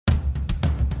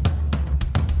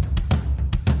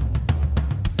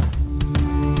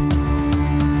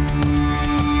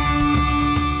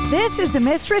This is the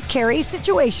Mistress Carrie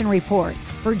Situation Report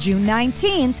for June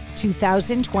 19th,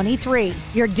 2023.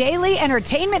 Your daily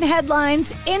entertainment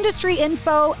headlines, industry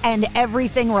info, and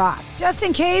everything rock. Just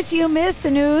in case you missed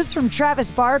the news from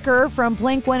Travis Barker from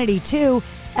Blink-182,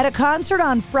 at a concert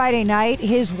on Friday night,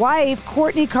 his wife,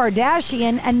 Kourtney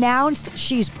Kardashian, announced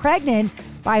she's pregnant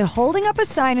by holding up a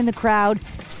sign in the crowd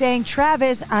saying,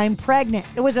 "Travis, I'm pregnant."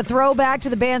 It was a throwback to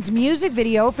the band's music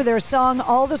video for their song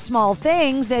All the Small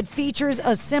Things that features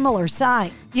a similar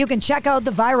sign. You can check out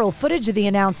the viral footage of the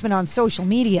announcement on social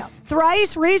media.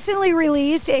 Thrice recently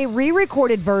released a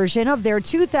re-recorded version of their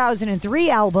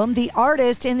 2003 album, The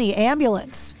Artist in the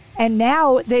Ambulance. And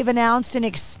now they've announced an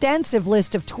extensive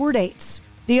list of tour dates.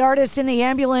 The Artist in the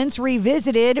Ambulance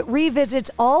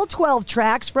revisits all 12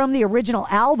 tracks from the original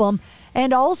album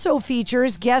and also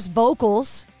features guest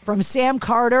vocals from Sam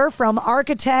Carter from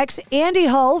Architects, Andy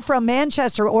Hull from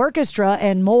Manchester Orchestra,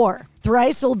 and more.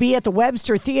 Thrice will be at the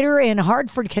Webster Theater in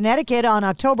Hartford, Connecticut on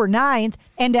October 9th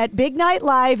and at Big Night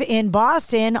Live in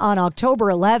Boston on October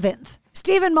 11th.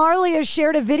 Stephen Marley has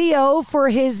shared a video for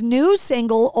his new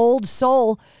single, Old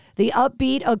Soul, the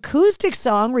upbeat acoustic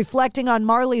song reflecting on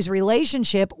Marley's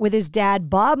relationship with his dad,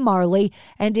 Bob Marley,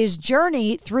 and his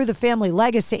journey through the family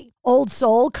legacy. Old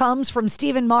Soul comes from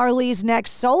Stephen Marley's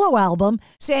next solo album,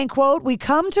 saying, quote, "We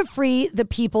come to free the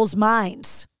people's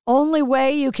minds. Only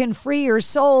way you can free your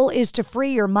soul is to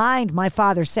free your mind," my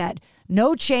father said.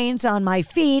 "No chains on my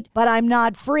feet, but I'm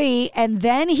not free." And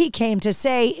then he came to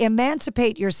say,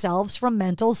 "Emancipate yourselves from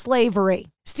mental slavery."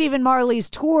 Stephen Marley's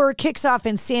tour kicks off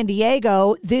in San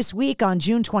Diego this week on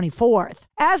June 24th.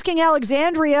 Asking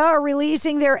Alexandria are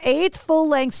releasing their 8th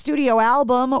full-length studio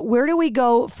album, Where Do We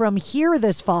Go From Here,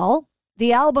 this fall.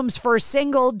 The album's first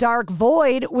single, Dark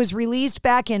Void, was released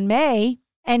back in May.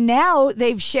 And now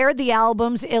they've shared the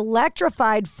album's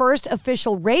electrified first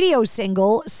official radio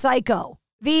single, Psycho.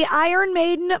 The Iron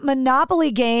Maiden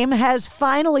Monopoly game has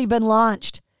finally been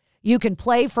launched. You can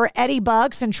play for Eddie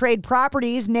Bucks and trade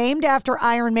properties named after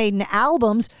Iron Maiden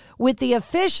albums with the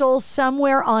official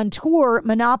Somewhere on Tour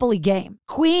Monopoly game.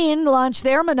 Queen launched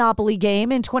their Monopoly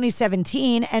game in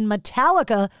 2017 and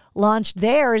Metallica launched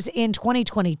theirs in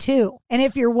 2022. And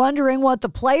if you're wondering what the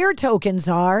player tokens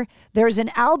are, there's an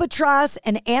albatross,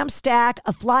 an amp stack,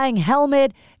 a flying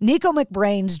helmet, Nico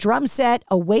McBrain's drum set,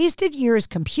 a Wasted Years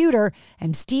computer,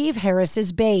 and Steve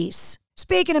Harris's bass.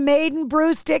 Speaking of Maiden,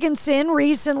 Bruce Dickinson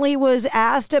recently was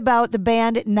asked about the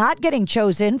band not getting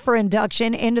chosen for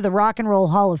induction into the Rock and Roll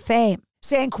Hall of Fame,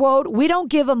 saying, quote, "We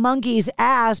don't give a monkey's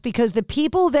ass because the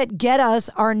people that get us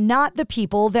are not the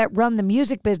people that run the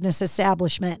music business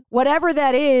establishment. Whatever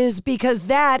that is, because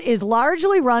that is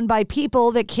largely run by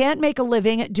people that can't make a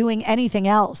living doing anything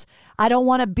else. I don't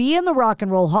want to be in the Rock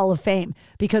and Roll Hall of Fame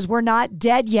because we're not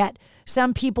dead yet.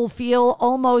 Some people feel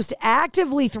almost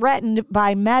actively threatened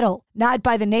by metal, not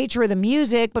by the nature of the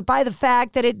music, but by the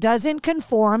fact that it doesn't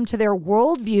conform to their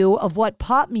worldview of what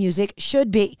pop music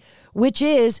should be, which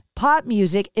is pop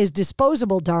music is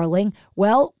disposable, darling.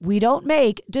 Well, we don't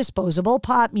make disposable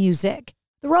pop music."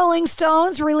 The Rolling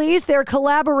Stones released their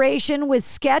collaboration with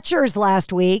Skechers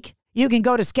last week. You can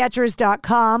go to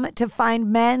Skechers.com to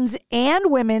find men's and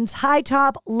women's high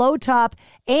top, low top,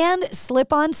 and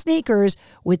slip-on sneakers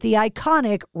with the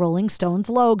iconic Rolling Stones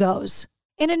logos.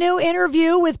 In a new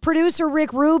interview with producer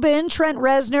Rick Rubin, Trent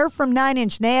Reznor from 9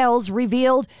 Inch Nails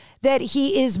revealed that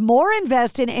he is more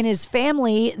invested in his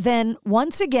family than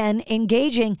once again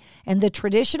engaging in the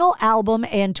traditional album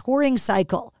and touring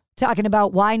cycle. Talking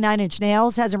about why 9 Inch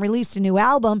Nails hasn't released a new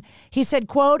album, he said,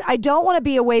 quote, "I don't want to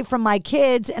be away from my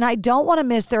kids and I don't want to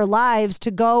miss their lives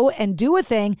to go and do a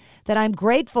thing that I'm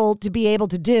grateful to be able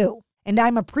to do. And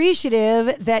I'm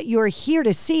appreciative that you're here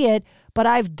to see it, but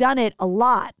I've done it a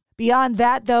lot." Beyond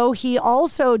that, though, he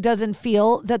also doesn't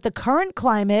feel that the current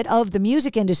climate of the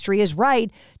music industry is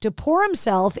right to pour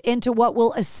himself into what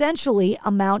will essentially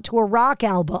amount to a rock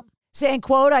album. Saying,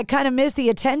 quote, "I kind of miss the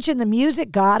attention the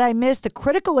music got. I miss the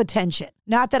critical attention.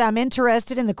 Not that I'm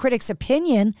interested in the critic's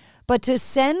opinion, but to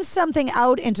send something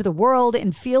out into the world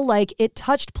and feel like it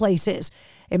touched places.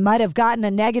 It might have gotten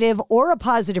a negative or a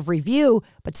positive review,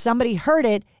 but somebody heard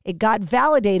it. It got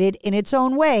validated in its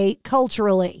own way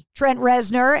culturally." Trent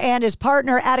Reznor and his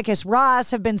partner Atticus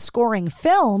Ross have been scoring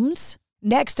films.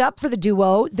 Next up for the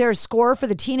duo, their score for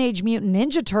the Teenage Mutant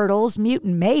Ninja Turtles,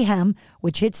 Mutant Mayhem,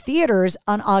 which hits theaters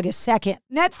on August 2nd.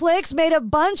 Netflix made a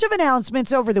bunch of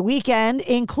announcements over the weekend,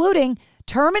 including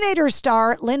Terminator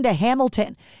star Linda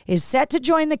Hamilton is set to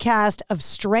join the cast of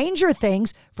Stranger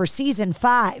Things for season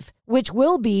 5, which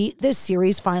will be the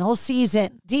series' final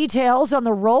season. Details on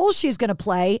the role she's going to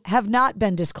play have not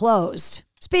been disclosed.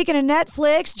 Speaking of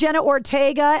Netflix, Jenna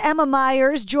Ortega, Emma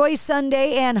Myers, Joy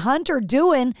Sunday, and Hunter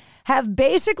Doohan have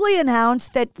basically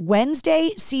announced that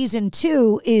Wednesday Season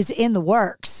 2 is in the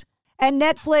works. And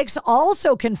Netflix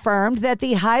also confirmed that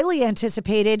the highly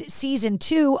anticipated Season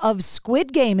 2 of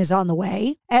Squid Game is on the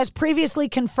way. As previously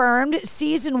confirmed,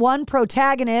 Season 1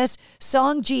 protagonist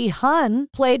Song Ji-hun,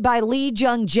 played by Lee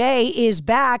Jung-jae, is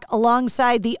back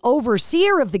alongside the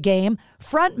overseer of the game,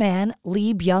 frontman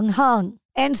Lee Byung-hung.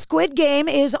 And Squid Game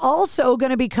is also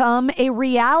going to become a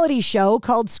reality show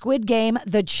called Squid Game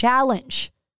The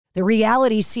Challenge. The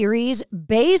reality series,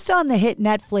 based on the hit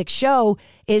Netflix show,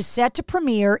 is set to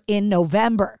premiere in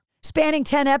November. Spanning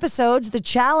 10 episodes, The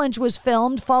Challenge was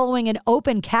filmed following an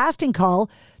open casting call.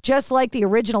 Just like the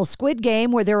original Squid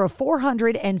Game, where there are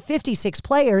 456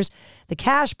 players, the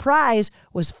cash prize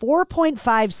was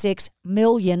 $4.56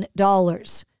 million.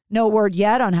 No word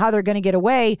yet on how they're going to get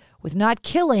away with not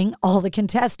killing all the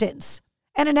contestants.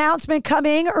 An announcement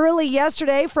coming early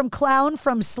yesterday from Clown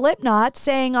from Slipknot,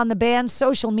 saying on the band's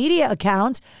social media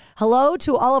accounts, "Hello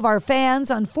to all of our fans.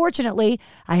 Unfortunately,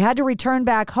 I had to return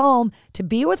back home to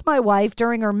be with my wife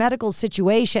during her medical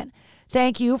situation.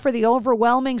 Thank you for the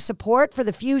overwhelming support for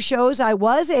the few shows I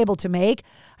was able to make.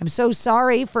 I'm so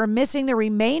sorry for missing the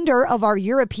remainder of our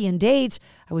European dates.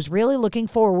 I was really looking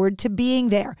forward to being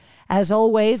there. As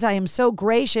always, I am so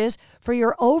gracious for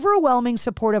your overwhelming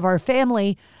support of our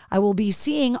family. I will be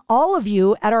seeing all of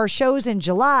you at our shows in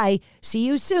July. See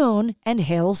you soon, and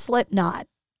hail Slipknot."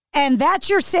 And that's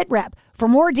your Sit Rep. For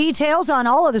more details on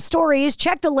all of the stories,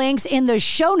 check the links in the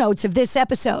show notes of this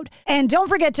episode. And don't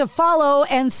forget to follow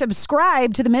and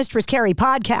subscribe to the Mistress Carrie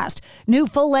podcast. New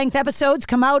full-length episodes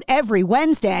come out every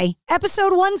Wednesday.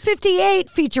 Episode 158,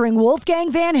 featuring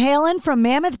Wolfgang Van Halen from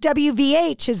Mammoth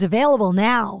WVH, is available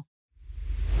now.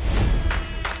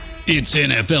 It's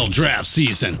NFL draft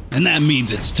season, and that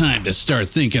means it's time to start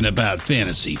thinking about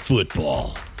fantasy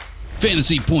football.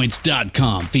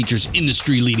 FantasyPoints.com features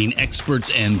industry-leading experts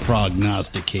and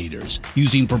prognosticators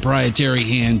using proprietary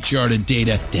hand-charted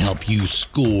data to help you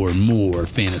score more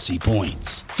fantasy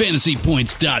points.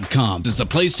 FantasyPoints.com is the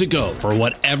place to go for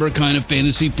whatever kind of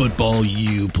fantasy football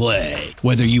you play.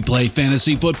 Whether you play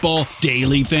fantasy football,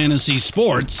 daily fantasy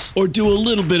sports, or do a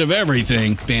little bit of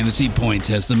everything, Fantasy Points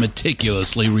has the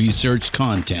meticulously researched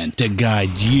content to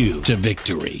guide you to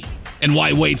victory. And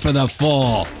why wait for the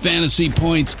fall? Fantasy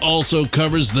Points also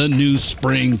covers the new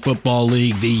spring football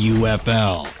league, the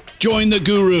UFL. Join the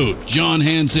guru, John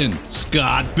Hansen,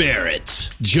 Scott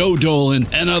Barrett, Joe Dolan,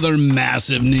 and other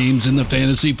massive names in the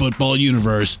fantasy football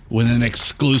universe with an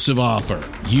exclusive offer.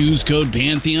 Use code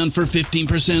Pantheon for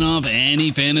 15% off any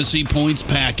Fantasy Points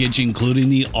package, including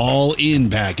the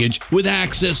all-in package, with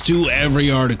access to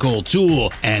every article,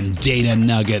 tool, and data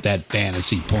nugget that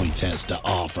Fantasy Points has to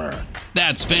offer.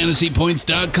 That's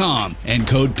FantasyPoints.com and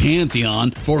code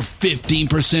Pantheon for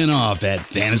 15% off at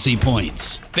Fantasy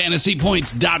Points.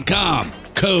 FantasyPoints.com,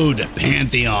 code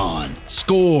Pantheon.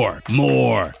 Score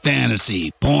more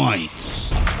fantasy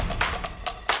points.